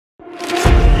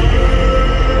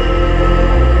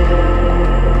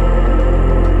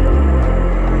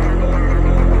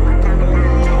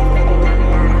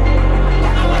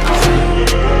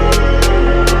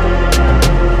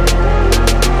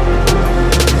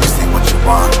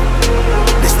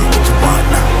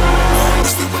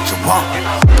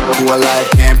alive,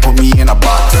 can't put me in a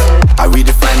box. I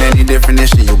redefine any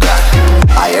definition you got.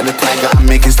 I am the tiger, I'm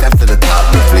making steps to the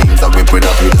top. The flames, I whip it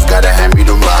up, you just gotta hand me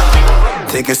the rock.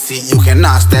 Take a seat, you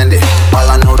cannot stand it. All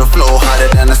I know, the flow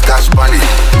harder than a Scotch bonnet.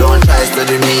 Don't try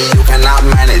study me, you cannot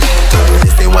manage.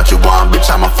 This ain't what you want, bitch,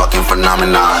 I'm a fucking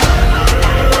phenomenon.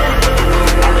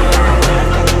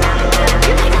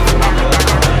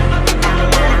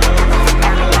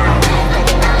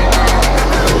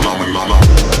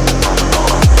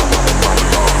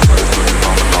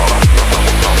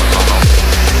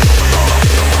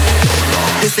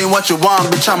 This ain't what you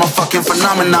want, bitch, I'm a fucking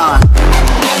phenomenon.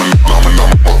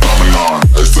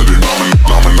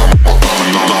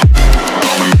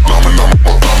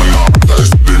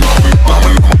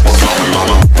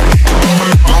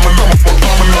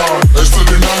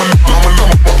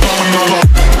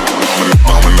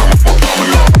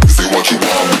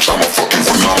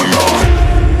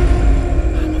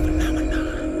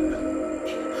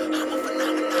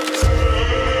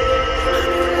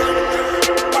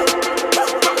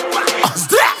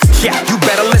 Yeah, you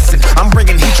better listen. I'm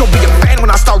bringing heat, you'll be a fan when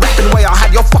I start rapping. Way I'll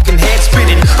have your fucking head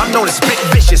spinning. I'm known as spit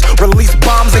vicious, release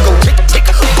bombs and go tick tick.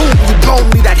 Boom, you blow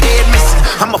me, that head missing.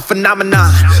 I'm a phenomenon,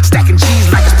 stacking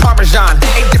cheese like it's Parmesan.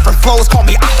 8 different flows, call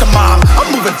me Octomom. I'm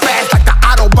moving fast like the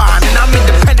Autobahn, and I'm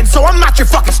independent, so I'm not your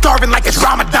fucking starving like it's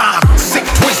Ramadan. Sick,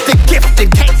 twisted, gifted,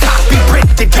 can't copy,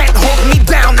 printed, can't hold me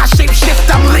down. I shape shift,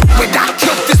 I'm liquid. I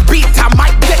killed this beat, I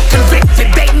might get convicted.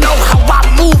 They know how I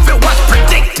move, it was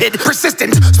predicted.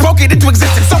 Persistent, spoke it into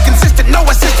existence, so consistent, no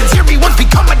assistance. Hear me once,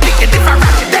 become addicted. If I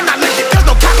rap it, then I live it. There's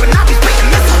no capping, I'll be speaking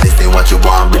this. This ain't what you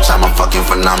want, bitch, I'm a fucking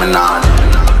phenomenon.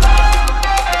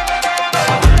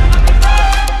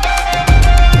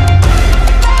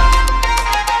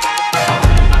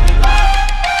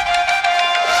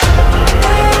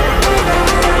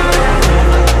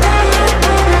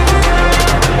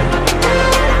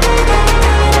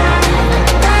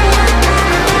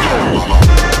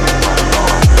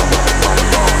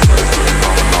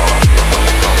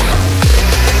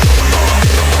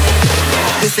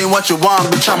 This ain't what you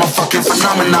want, bitch, I'm a fucking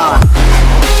phenomenon.